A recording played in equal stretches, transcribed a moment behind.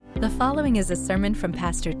The following is a sermon from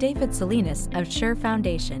Pastor David Salinas of Sure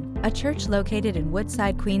Foundation, a church located in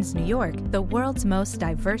Woodside, Queens, New York, the world's most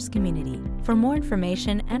diverse community. For more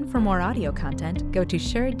information and for more audio content, go to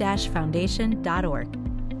sure-foundation.org.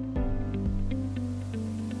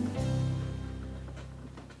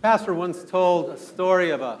 Pastor once told a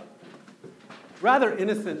story of a rather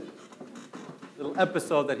innocent little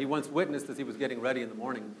episode that he once witnessed as he was getting ready in the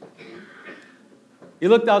morning. He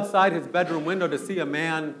looked outside his bedroom window to see a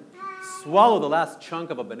man swallow the last chunk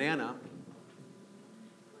of a banana,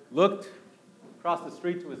 looked across the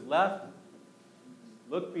street to his left,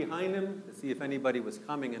 looked behind him to see if anybody was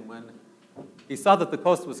coming, and when he saw that the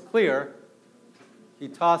coast was clear, he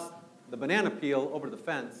tossed the banana peel over the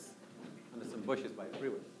fence onto some bushes by a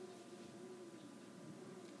freeway.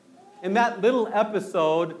 In that little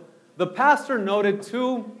episode, the pastor noted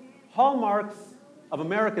two hallmarks of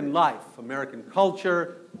American life, American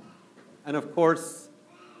culture, and of course,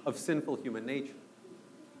 of sinful human nature.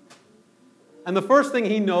 And the first thing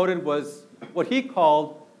he noted was what he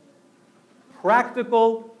called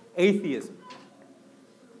practical atheism.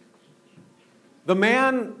 The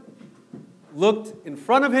man looked in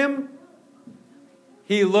front of him,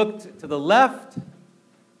 he looked to the left,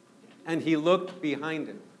 and he looked behind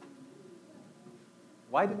him.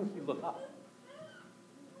 Why didn't he look up?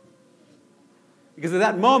 Because at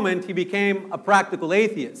that moment, he became a practical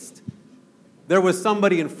atheist. There was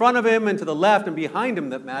somebody in front of him and to the left and behind him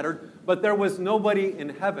that mattered, but there was nobody in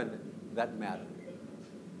heaven that mattered.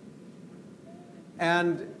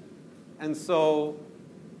 And so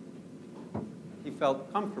he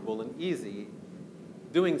felt comfortable and easy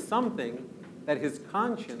doing something that his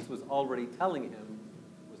conscience was already telling him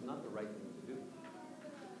was not the right thing to do.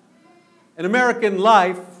 In American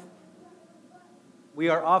life, we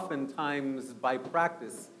are oftentimes, by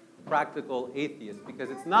practice, practical atheists,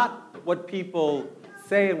 because it's not what people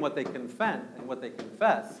say and what they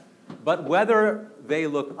confess, but whether they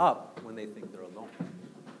look up when they think they're alone.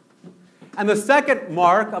 And the second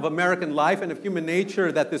mark of American life and of human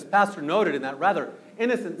nature that this pastor noted in that rather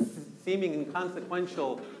innocent, seeming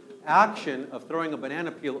inconsequential action of throwing a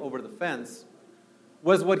banana peel over the fence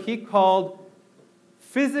was what he called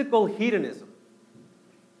physical hedonism,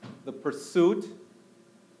 the pursuit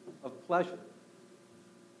of pleasure.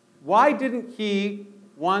 Why didn't he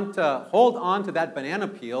want to hold on to that banana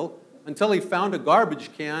peel until he found a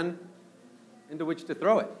garbage can into which to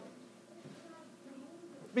throw it?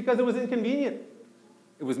 Because it was inconvenient.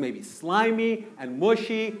 It was maybe slimy and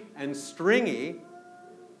mushy and stringy.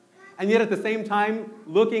 And yet at the same time,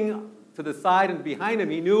 looking to the side and behind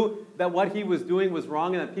him, he knew that what he was doing was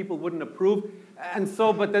wrong and that people wouldn't approve. And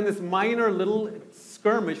so, but then this minor little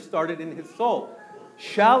skirmish started in his soul.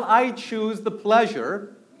 Shall I choose the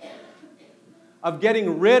pleasure of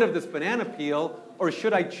getting rid of this banana peel, or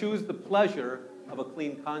should I choose the pleasure of a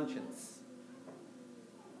clean conscience?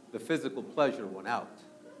 The physical pleasure won out.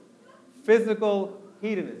 Physical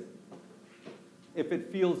hedonism. If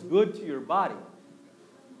it feels good to your body,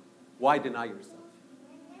 why deny yourself?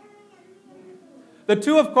 The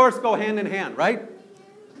two, of course, go hand in hand, right?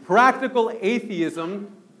 Practical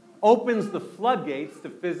atheism opens the floodgates to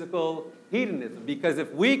physical hedonism, because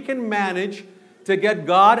if we can manage to get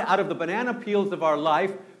God out of the banana peels of our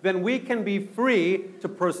life, then we can be free to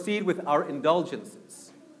proceed with our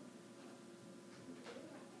indulgences.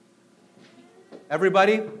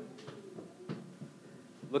 Everybody,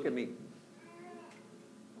 look at me.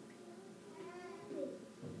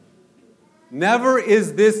 Never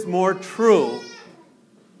is this more true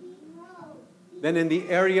than in the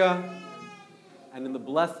area and in the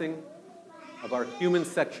blessing of our human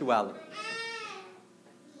sexuality.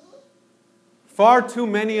 Far too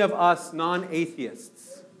many of us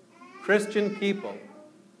non-atheists, Christian people,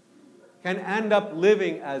 can end up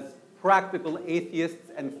living as practical atheists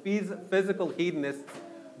and physical hedonists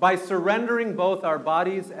by surrendering both our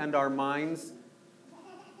bodies and our minds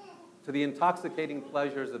to the intoxicating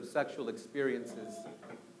pleasures of sexual experiences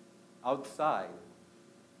outside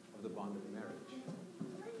of the bond of marriage.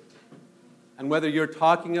 And whether you're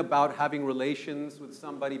talking about having relations with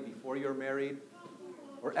somebody before you're married,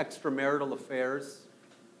 or extramarital affairs,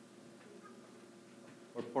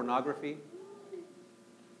 or pornography,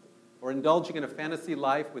 or indulging in a fantasy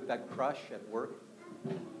life with that crush at work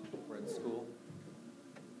or at school.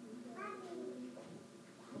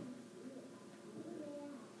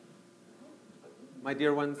 My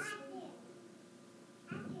dear ones,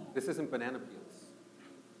 this isn't banana peels.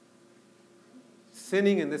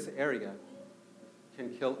 Sinning in this area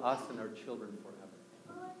can kill us and our children forever.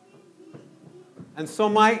 And so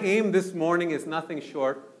my aim this morning is nothing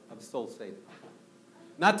short of soul saving.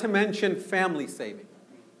 Not to mention family saving.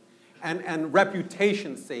 and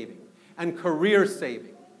reputation saving and career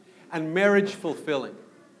saving and marriage fulfilling.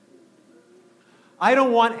 I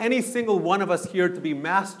don't want any single one of us here to be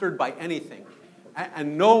mastered by anything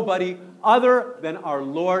and nobody other than our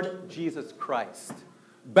Lord Jesus Christ,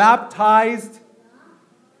 baptized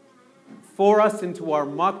for us into our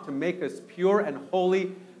muck to make us pure and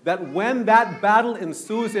holy, that when that battle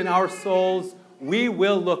ensues in our souls, we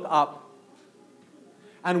will look up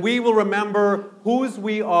and we will remember whose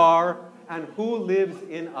we are and who lives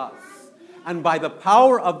in us. And by the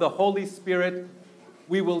power of the Holy Spirit,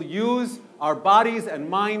 we will use our bodies and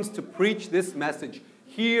minds to preach this message.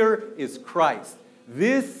 Here is Christ.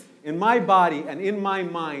 This, in my body and in my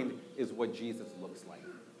mind, is what Jesus looks like.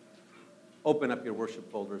 Open up your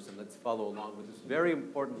worship folders and let's follow along with this very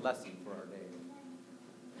important lesson for our day.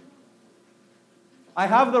 I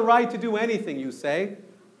have the right to do anything, you say,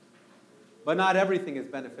 but not everything is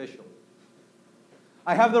beneficial.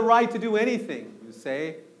 I have the right to do anything, you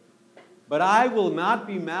say, but I will not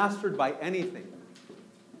be mastered by anything.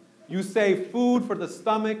 You say food for the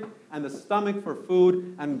stomach and the stomach for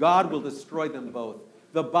food, and God will destroy them both.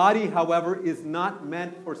 The body, however, is not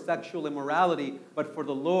meant for sexual immorality, but for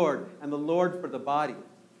the Lord, and the Lord for the body.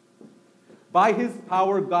 By his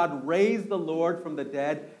power, God raised the Lord from the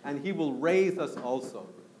dead, and he will raise us also.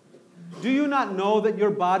 Do you not know that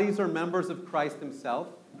your bodies are members of Christ himself?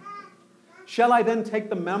 Shall I then take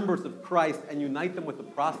the members of Christ and unite them with a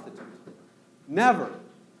prostitute? Never.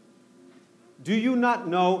 Do you not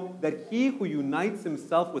know that he who unites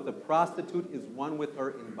himself with a prostitute is one with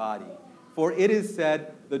her in body? For it is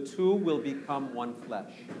said, the two will become one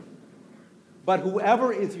flesh. But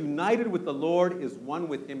whoever is united with the Lord is one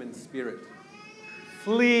with him in spirit.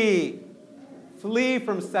 Flee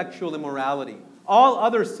from sexual immorality. All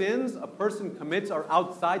other sins a person commits are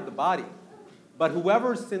outside the body, but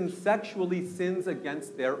whoever sins sexually sins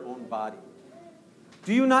against their own body.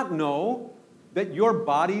 Do you not know that your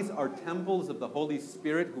bodies are temples of the Holy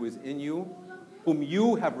Spirit who is in you, whom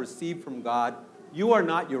you have received from God? You are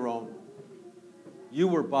not your own. You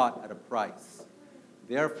were bought at a price.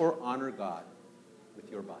 Therefore, honor God with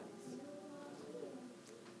your bodies.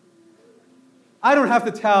 I don't have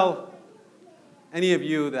to tell any of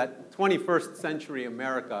you that 21st century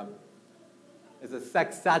America is a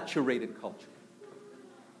sex-saturated culture.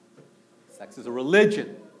 Sex is a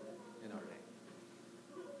religion in our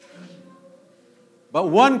day. But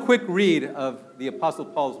one quick read of the Apostle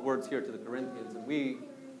Paul's words here to the Corinthians, and we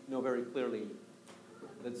know very clearly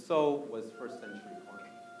that so was first century Corinth.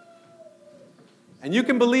 And you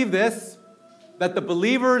can believe this, that the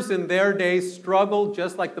believers in their day struggled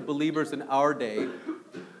just like the believers in our day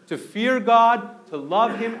to fear God, to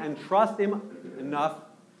love him, and trust him enough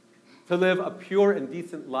to live a pure and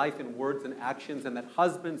decent life in words and actions, and that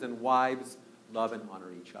husbands and wives love and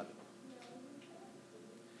honor each other.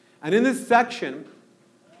 And in this section,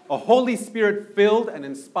 a Holy Spirit-filled and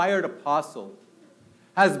inspired apostle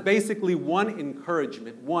has basically one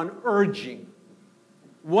encouragement, one urging,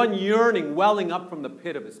 one yearning welling up from the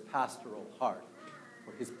pit of his pastoral heart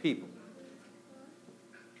for his people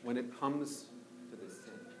when it comes to this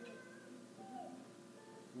sin.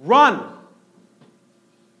 Run!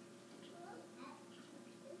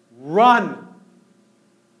 Run!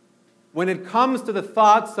 When it comes to the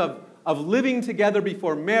thoughts of living together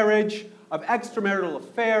before marriage, of extramarital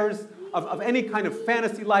affairs, of any kind of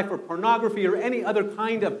fantasy life or pornography or any other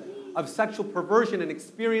kind of sexual perversion and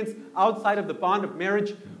experience outside of the bond of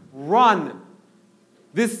marriage, run.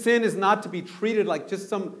 This sin is not to be treated like just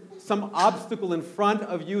some obstacle in front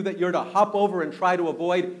of you that you're to hop over and try to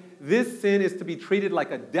avoid. This sin is to be treated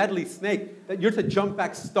like a deadly snake that you're to jump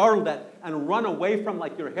back startled at and run away from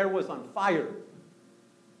like your hair was on fire.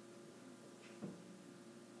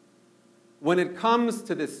 When it comes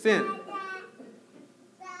to this sin,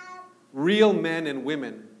 real men and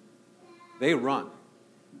women, they run.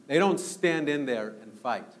 They don't stand in there and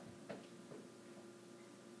fight.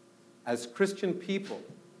 As Christian people,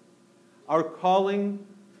 our calling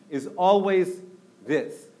is always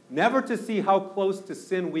this: never to see how close to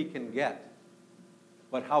sin we can get,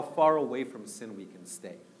 but how far away from sin we can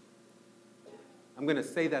stay. I'm going to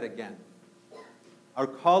say that again. Our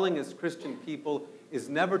calling as Christian people is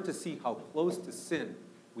never to see how close to sin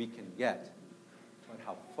we can get, but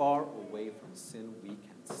how far away from sin we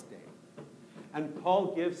can stay. And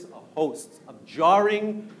Paul gives a host of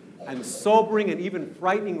jarring and sobering and even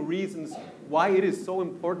frightening reasons why it is so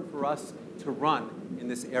important for us to run in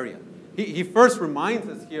this area. He first reminds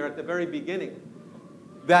us here at the very beginning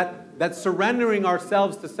that surrendering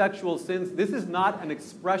ourselves to sexual sins, this is not an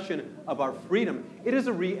expression of our freedom. It is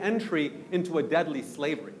a re-entry into a deadly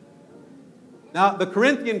slavery. Now, the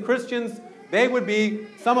Corinthian Christians, they would be,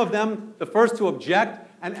 some of them, the first to object,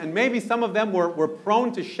 and maybe some of them were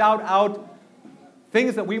prone to shout out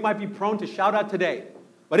things that we might be prone to shout out today.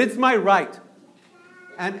 But it's my right.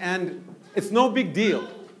 And it's no big deal.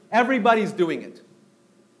 Everybody's doing it.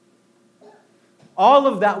 All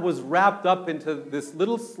of that was wrapped up into this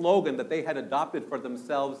little slogan that they had adopted for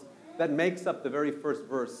themselves that makes up the very first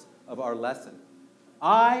verse of our lesson.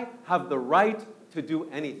 I have the right to do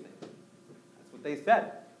anything. That's what they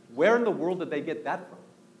said. Where in the world did they get that from?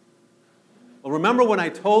 Well, remember when I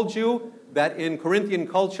told you that in Corinthian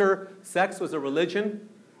culture, sex was a religion?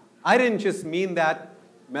 I didn't just mean that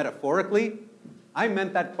metaphorically. I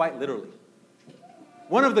meant that quite literally.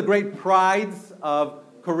 One of the great prides of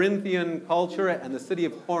Corinthian culture and the city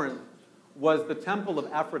of Corinth was the temple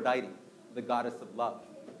of Aphrodite, the goddess of love.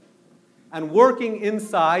 And working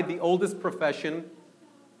inside the oldest profession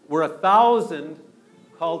were 1,000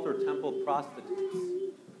 cult or temple prostitutes.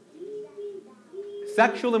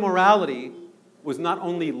 Sexual immorality was not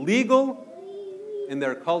only legal in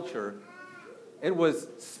their culture, it was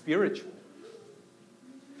spiritual.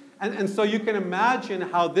 And so you can imagine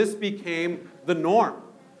how this became the norm,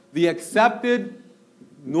 the accepted,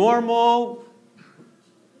 normal,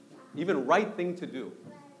 even right thing to do.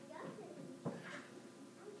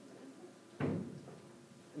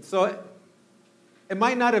 And so it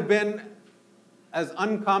might not have been as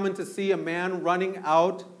uncommon to see a man running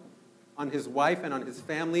out on his wife and on his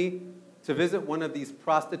family to visit one of these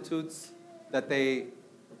prostitutes that they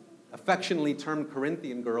affectionately termed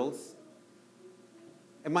Corinthian girls.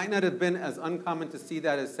 It might not have been as uncommon to see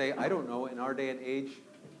that as, say, I don't know, in our day and age,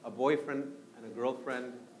 a boyfriend and a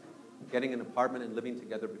girlfriend getting an apartment and living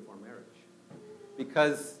together before marriage.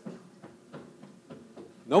 Because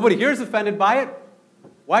nobody here is offended by it.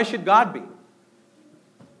 Why should God be?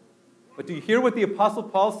 But do you hear what the Apostle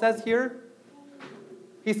Paul says here?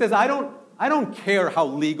 He says, I don't care how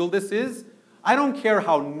legal this is. I don't care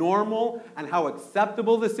how normal and how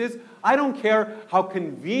acceptable this is. I don't care how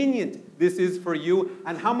convenient this is for you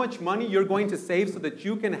and how much money you're going to save so that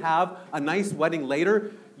you can have a nice wedding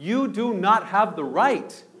later. You do not have the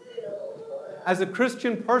right. As a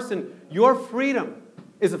Christian person, your freedom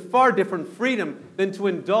is a far different freedom than to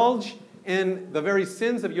indulge in the very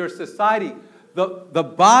sins of your society. The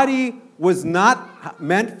body was not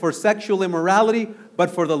meant for sexual immorality,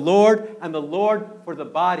 but for the Lord, and the Lord for the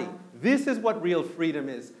body. This is what real freedom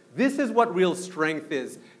is. This is what real strength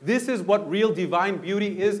is. This is what real divine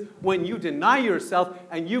beauty is when you deny yourself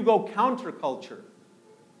and you go counterculture.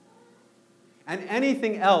 And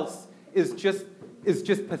anything else is just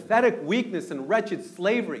pathetic weakness and wretched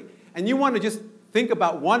slavery. And you want to just think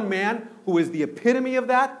about one man who is the epitome of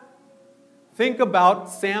that? Think about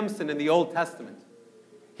Samson in the Old Testament.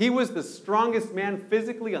 He was the strongest man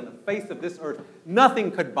physically on the face of this earth.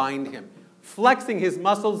 Nothing could bind him. Flexing his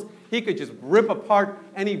muscles, he could just rip apart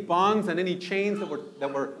any bonds and any chains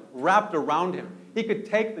that were wrapped around him. He could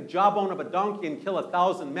take the jawbone of a donkey and kill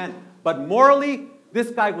 1,000 men. But morally, this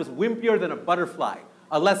guy was wimpier than a butterfly.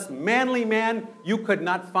 A less manly man you could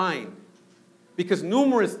not find. Because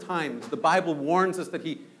numerous times the Bible warns us that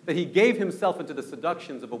he gave himself into the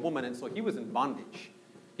seductions of a woman, and so he was in bondage.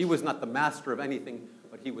 He was not the master of anything,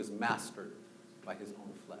 but he was mastered by his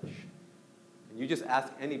own flesh. And you just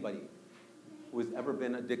ask anybody who has ever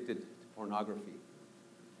been addicted to pornography,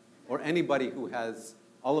 or anybody who has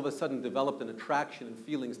all of a sudden developed an attraction and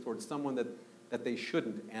feelings towards someone that they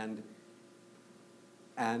shouldn't,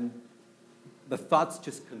 and the thoughts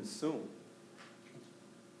just consume.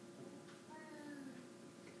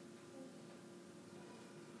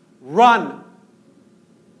 Run.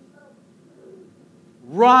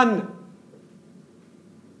 Run.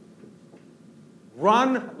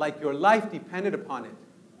 Run like your life depended upon it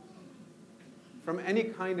from any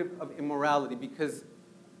kind of immorality, because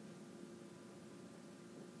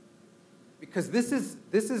this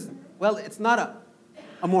is well, it's not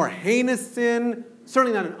a more heinous sin,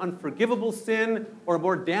 certainly not an unforgivable sin or a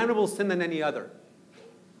more damnable sin than any other.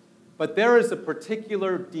 But there is a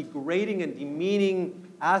particular degrading and demeaning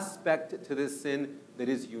aspect to this sin that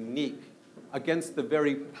is unique against the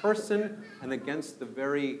very person and against the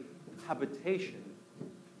very habitation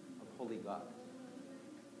of holy God.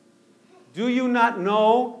 Do you not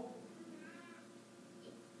know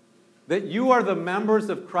that you are the members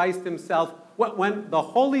of Christ himself? When the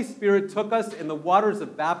Holy Spirit took us in the waters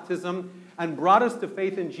of baptism and brought us to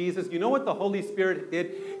faith in Jesus, you know what the Holy Spirit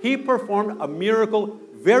did? He performed a miracle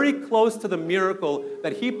very close to the miracle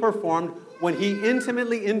that he performed when he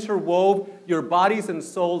intimately interwove your bodies and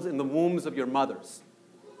souls in the wombs of your mothers.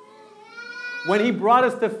 When he brought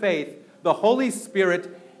us to faith, the Holy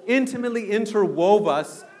Spirit intimately interwove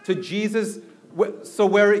us to Jesus, so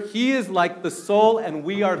where he is like the soul and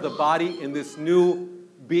we are the body in this new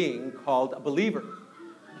being called a believer.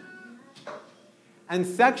 And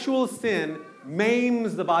sexual sin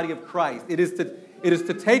maims the body of Christ. It is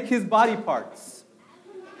to take his body parts,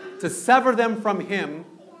 to sever them from him,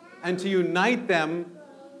 and to unite them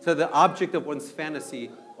to the object of one's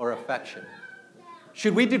fantasy or affection.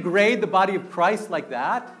 Should we degrade the body of Christ like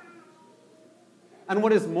that? And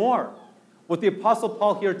what is more, what the Apostle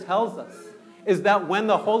Paul here tells us is that when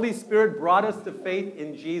the Holy Spirit brought us to faith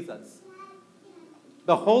in Jesus,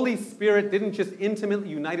 the Holy Spirit didn't just intimately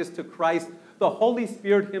unite us to Christ, the Holy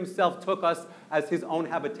Spirit himself took us as his own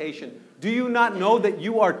habitation. Do you not know that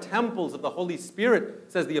you are temples of the Holy Spirit,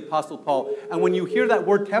 says the Apostle Paul. And when you hear that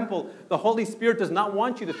word temple, the Holy Spirit does not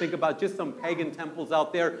want you to think about just some pagan temples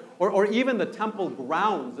out there or even the temple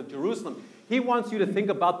grounds of Jerusalem. He wants you to think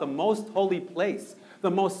about the most holy place,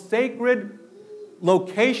 the most sacred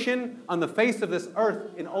location on the face of this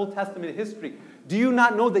earth in Old Testament history. Do you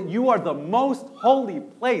not know that you are the most holy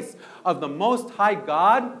place of the Most High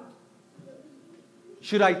God?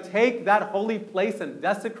 Should I take that holy place and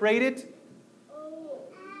desecrate it?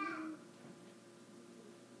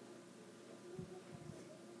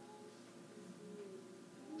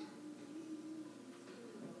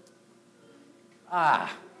 A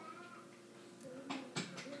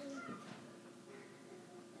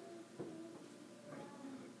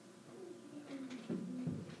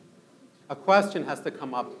question has to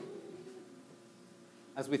come up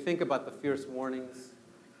as we think about the fierce warnings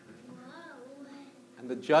and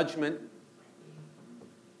the judgment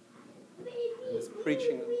and this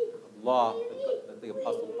preaching of law that the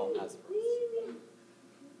Apostle Paul has for us.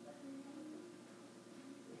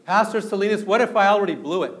 Pastor Salinas, what if I already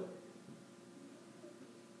blew it?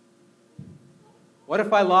 What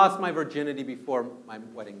if I lost my virginity before my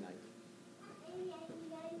wedding night?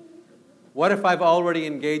 What if I've already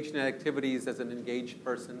engaged in activities as an engaged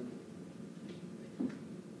person?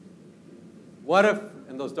 What if,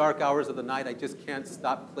 in those dark hours of the night, I just can't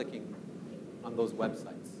stop clicking on those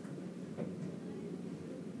websites?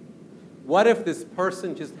 What if this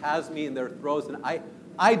person just has me in their throes and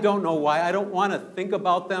I don't know why. I don't want to think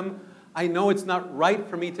about them. I know it's not right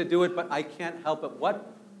for me to do it, but I can't help it.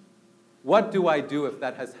 What do I do if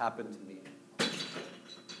that has happened to me?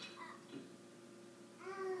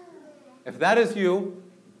 If that is you,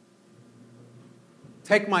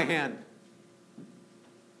 take my hand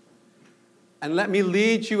and let me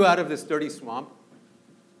lead you out of this dirty swamp,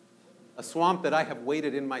 a swamp that I have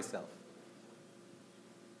waded in myself.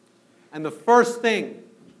 And the first thing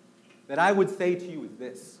that I would say to you is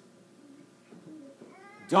this: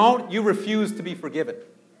 don't you refuse to be forgiven.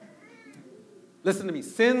 Listen to me,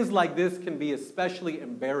 sins like this can be especially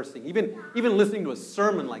embarrassing. Even listening to a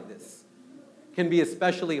sermon like this can be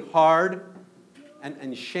especially hard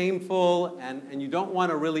and shameful, and you don't want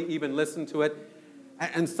to really even listen to it.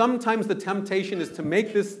 And sometimes the temptation is to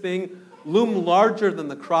make this thing loom larger than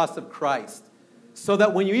the cross of Christ, so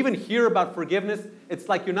that when you even hear about forgiveness, it's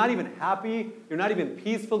like you're not even happy, you're not even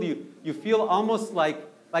peaceful, you feel almost like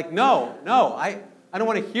no, I don't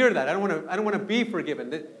want to hear that. I don't want to be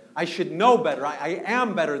forgiven. I should know better. I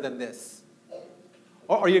am better than this.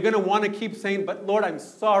 Or you're going to want to keep saying, but Lord, I'm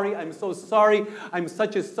sorry. I'm so sorry. I'm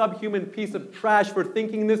such a subhuman piece of trash for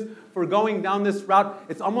thinking this, for going down this route.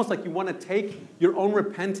 It's almost like you want to take your own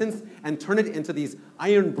repentance and turn it into these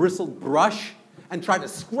iron-bristled brush and try to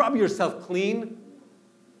scrub yourself clean.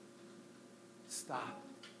 Stop.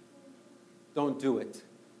 Don't do it.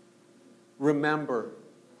 Remember,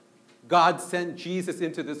 God sent Jesus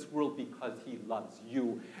into this world because he loves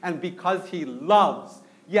you. And because he loves,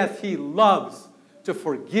 yes, he loves to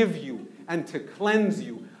forgive you and to cleanse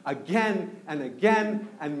you again and again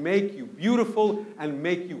and make you beautiful and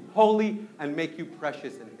make you holy and make you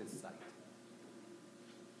precious in his sight.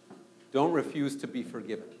 Don't refuse to be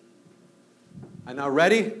forgiven. Are now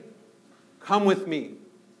ready? Come with me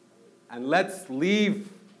and let's leave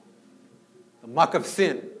the muck of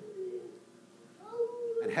sin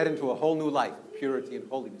and head into a whole new life of purity and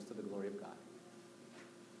holiness to the glory of God.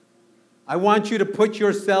 I want you to put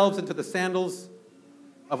yourselves into the sandals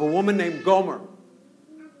of a woman named Gomer,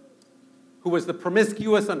 who was the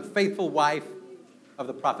promiscuous, unfaithful wife of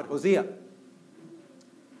the prophet Hosea.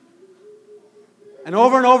 And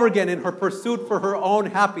over again, in her pursuit for her own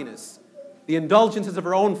happiness, the indulgences of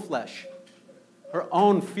her own flesh, her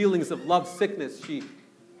own feelings of love sickness,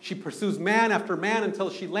 she pursues man after man until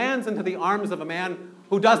she lands into the arms of a man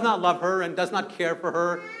who does not love her and does not care for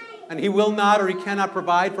her, and he will not or he cannot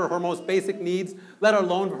provide for her most basic needs, let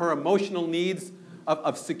alone for her emotional needs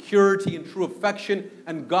of security and true affection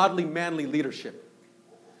and godly, manly leadership.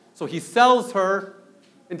 So he sells her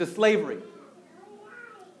into slavery.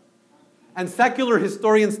 And secular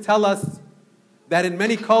historians tell us that in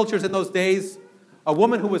many cultures in those days, a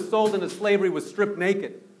woman who was sold into slavery was stripped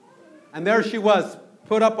naked. And there she was,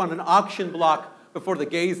 put up on an auction block before the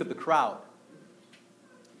gaze of the crowd.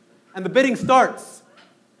 And the bidding starts.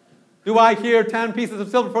 Do I hear 10 pieces of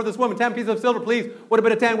silver for this woman? 10 pieces of silver, please. What a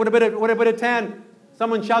bit of 10? What a bit of 10?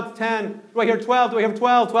 Someone shouts 10. Do I hear 12? Do I hear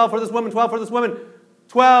 12? 12 for this woman. 12 for this woman.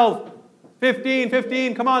 12. 15.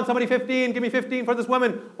 15. Come on, somebody 15. Give me 15 for this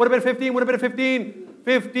woman. What a bit of 15? What a bit of 15?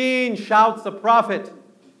 15 shouts the prophet.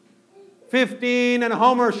 15 and a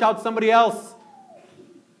homer shouts somebody else.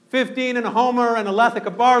 15 and a homer and a lethek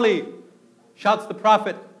of barley shouts the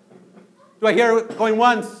prophet. Do I hear it going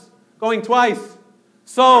once, going twice?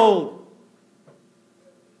 Sold.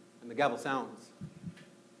 And the gavel sounds.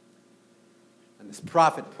 And this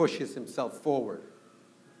prophet pushes himself forward.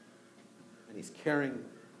 And he's carrying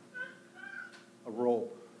a robe.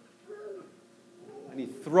 And he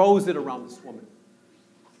throws it around this woman.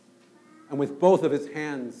 And with both of his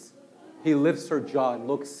hands, he lifts her jaw and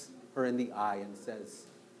looks her in the eye and says,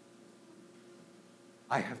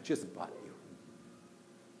 I have just bought you.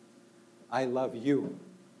 I love you.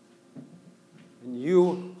 And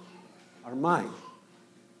you are mine.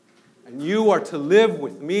 And you are to live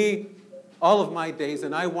with me all of my days,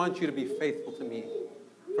 and I want you to be faithful to me.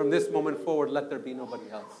 From this moment forward, let there be nobody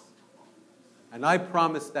else. And I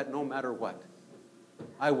promise that no matter what,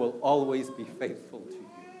 I will always be faithful to you.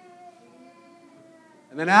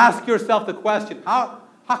 And then ask yourself the question, how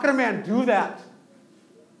could a man do that?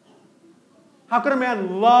 How could a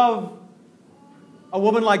man love a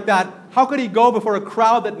woman like that? How could he go before a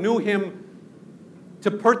crowd that knew him to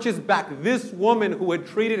purchase back this woman who had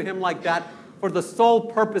treated him like that for the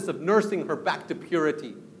sole purpose of nursing her back to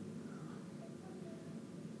purity?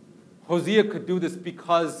 Hosea could do this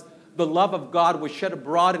because the love of God was shed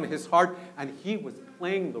abroad in his heart, and he was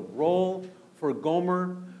playing the role for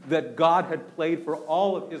Gomer that God had played for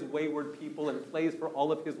all of his wayward people and plays for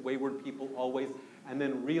all of his wayward people always. And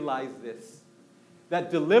then realize this, that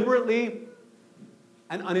deliberately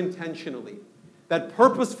and unintentionally, that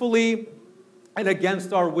purposefully and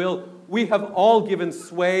against our will, we have all given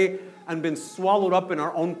sway and been swallowed up in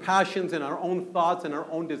our own passions and our own thoughts and our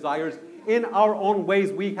own desires. In our own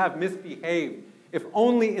ways, we have misbehaved, if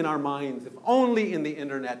only in our minds, if only in the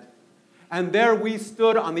internet. And there we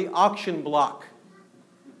stood on the auction block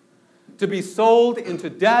to be sold into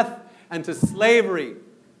death and to slavery.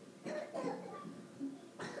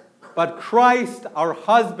 But Christ, our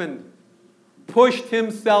husband, pushed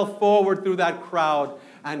himself forward through that crowd,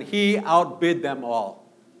 and he outbid them all.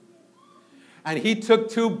 And he took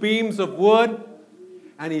 2 beams of wood,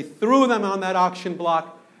 and he threw them on that auction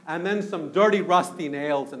block, and then some dirty, rusty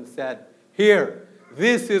nails, and said, here,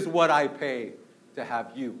 this is what I pay to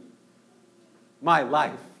have you, my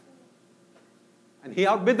life. And he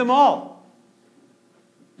outbid them all.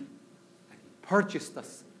 And he purchased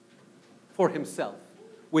us for himself.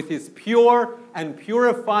 With his pure and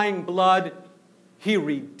purifying blood, he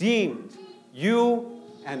redeemed you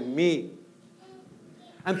and me.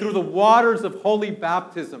 And through the waters of holy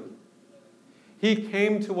baptism, he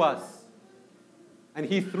came to us. And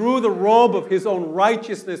he threw the robe of his own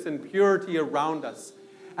righteousness and purity around us.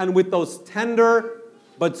 And with those tender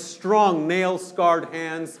but strong nail-scarred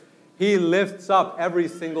hands, he lifts up every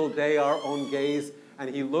single day our own gaze, and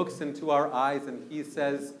he looks into our eyes and he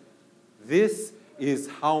says, this is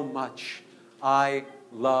how much I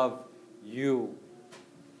love you.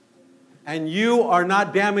 And you are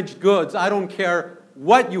not damaged goods. I don't care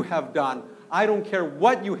what you have done. I don't care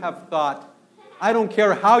what you have thought. I don't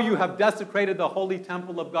care how you have desecrated the holy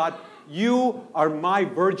temple of God. You are my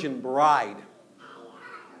virgin bride.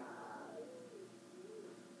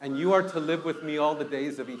 And you are to live with me all the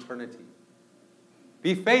days of eternity.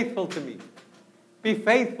 Be faithful to me. Be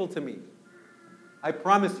faithful to me. I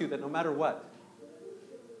promise you that no matter what,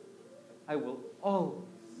 I will always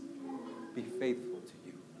be faithful to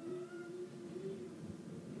you.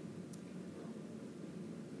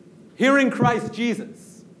 Hearing Christ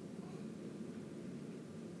Jesus,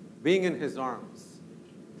 being in his arms,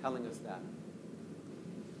 telling us that.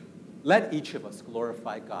 Let each of us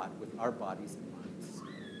glorify God with our bodies and minds.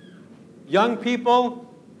 Young people,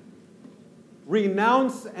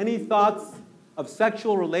 renounce any thoughts of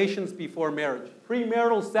sexual relations before marriage.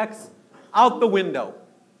 Premarital sex, out the window.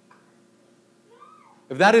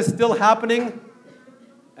 If that is still happening,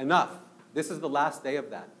 enough. This is the last day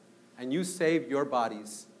of that. And you save your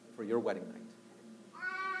bodies for your wedding night.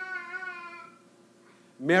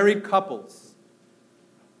 Married couples,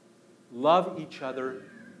 love each other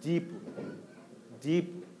deeply,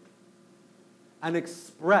 deeply, and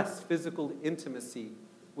express physical intimacy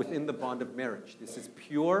within the bond of marriage. This is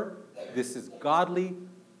pure, this is godly,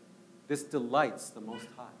 this delights the Most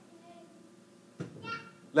High.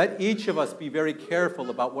 Let each of us be very careful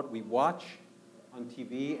about what we watch on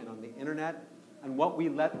TV and on the internet and what we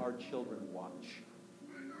let our children watch.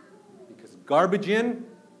 Because garbage in,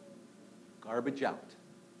 garbage out.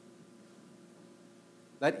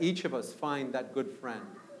 Let each of us find that good friend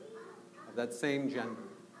of that same gender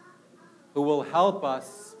who will help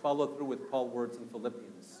us follow through with Paul's words in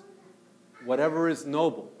Philippians. Whatever is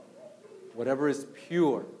noble, whatever is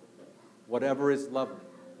pure, whatever is lovely,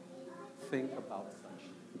 think about such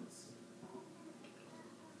things.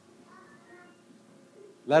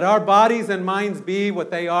 Let our bodies and minds be what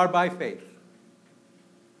they are by faith,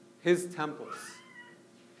 His temples.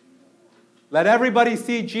 Let everybody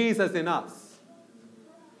see Jesus in us,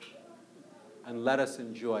 and let us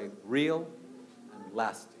enjoy real and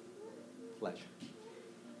lasting pleasure.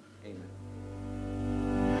 Amen.